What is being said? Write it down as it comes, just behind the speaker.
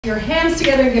Your hands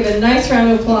together and give a nice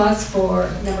round of applause for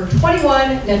number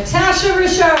 21, Natasha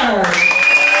Richard.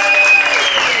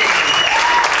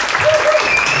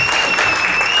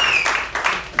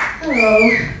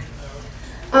 Hello.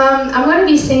 I'm going to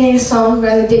be singing a song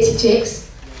by the Dixie Chicks.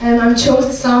 I chose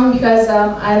the song because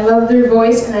I love their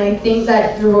voice and I think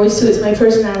that their voice suits my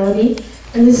personality.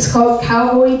 And this is called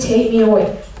Cowboy, Take Me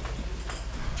Away.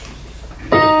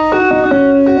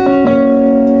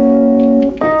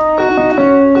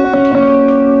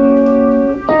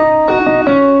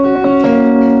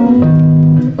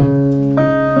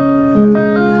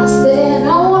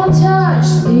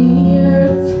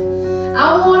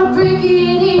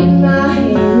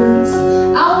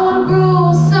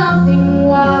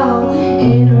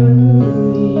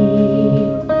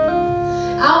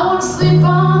 Sleep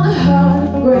on the hard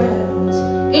ground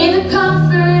in the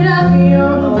comfort of your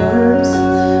arms,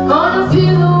 on a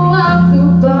pillow of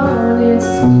blue bonnets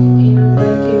in a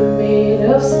blanket made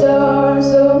of stars.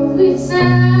 Oh, it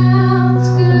sounds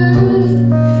good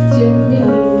to me.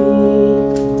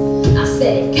 I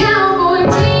said, cowboy,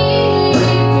 take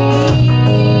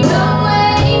me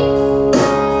away,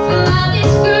 fly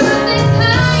this girl as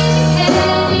high as you can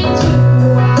into the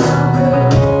wild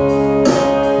world.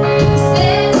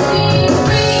 Set me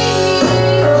free,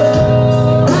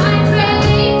 oh, I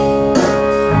pray,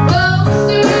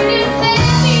 closer to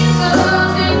heaven,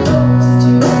 love and closer to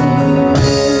you,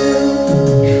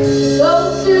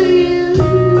 closer to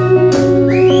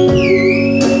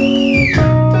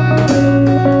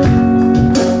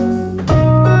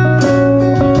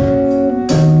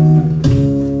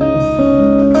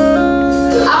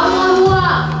I wanna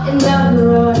walk and not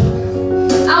run,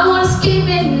 I wanna skip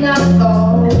and not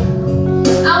fall,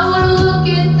 I wanna look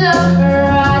at the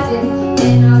horizon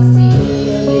and I'll see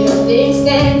a building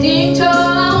standing tall. I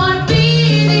wanna be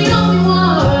the only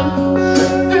one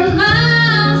for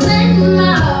miles and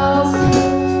miles,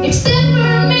 except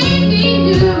for maybe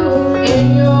you and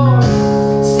your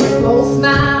simple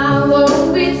smile.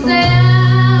 Oh, it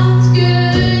sounds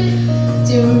good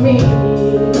to me.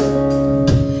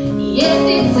 Yes,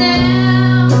 it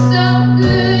sounds so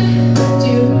good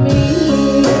to me.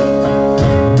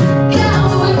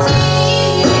 Cowboy,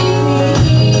 take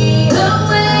me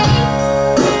away,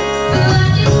 fly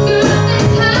this girl as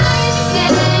high as you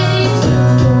can into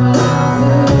the wild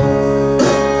world.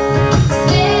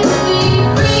 Set me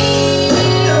free,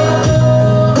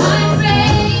 oh, I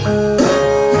pray,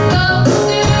 closer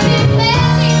to heaven,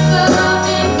 love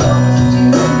and closer to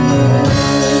you,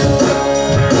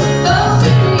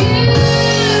 closer to you.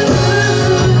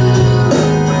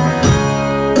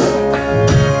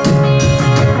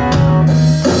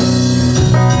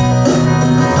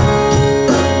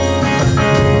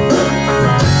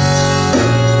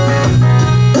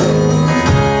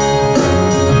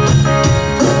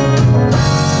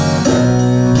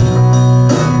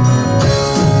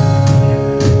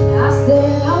 I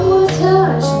said I wanna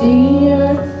touch the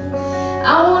earth, I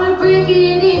wanna break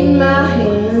it in my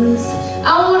hands, I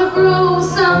wanna grow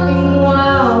something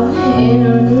wild and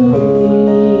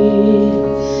unruly.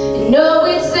 And oh,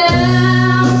 it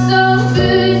sounds so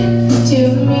good to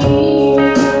me.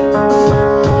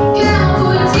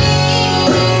 Cowboy, take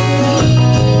me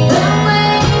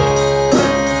away,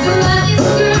 fly this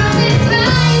girl as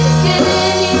high as you can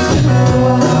into the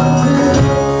wild world.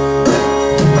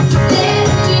 Set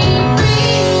me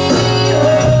free,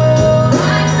 oh,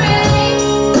 I pray,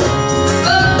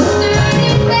 closer to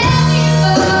heaven,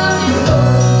 love and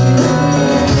closer to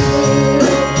you,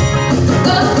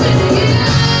 closer to you,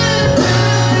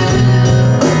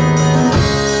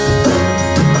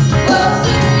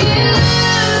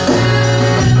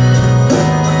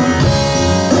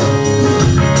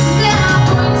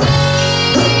 Cowboy, take me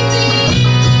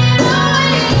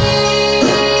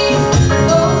away,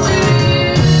 closer to you.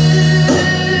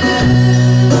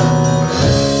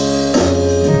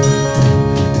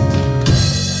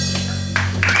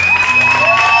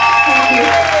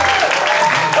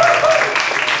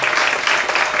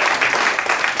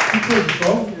 Good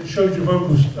song. It showed your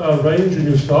vocal range and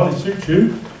your style. It suits you.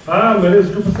 And it was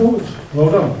a good performance. Well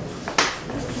done.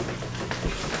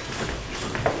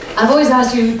 I've always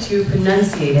asked you to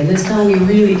pronunciate, and this time you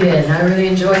really did, and I really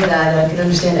enjoyed that. I could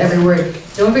understand every word.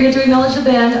 Don't forget to acknowledge the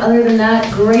band. Other than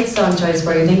that, great song choice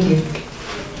for you. Thank you.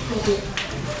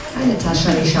 Hi,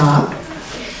 Natasha Richard.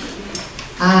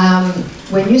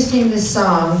 When you sing this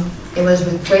song, it was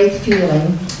with great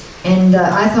feeling, and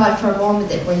I thought for a moment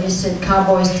that when you said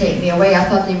 "Cowboys Take Me Away," I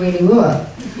thought they really would.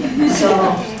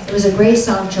 So it was a great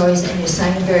song choice, and you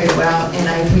sang it very well, and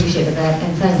I appreciated that,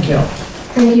 and thank you.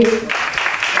 Thank you.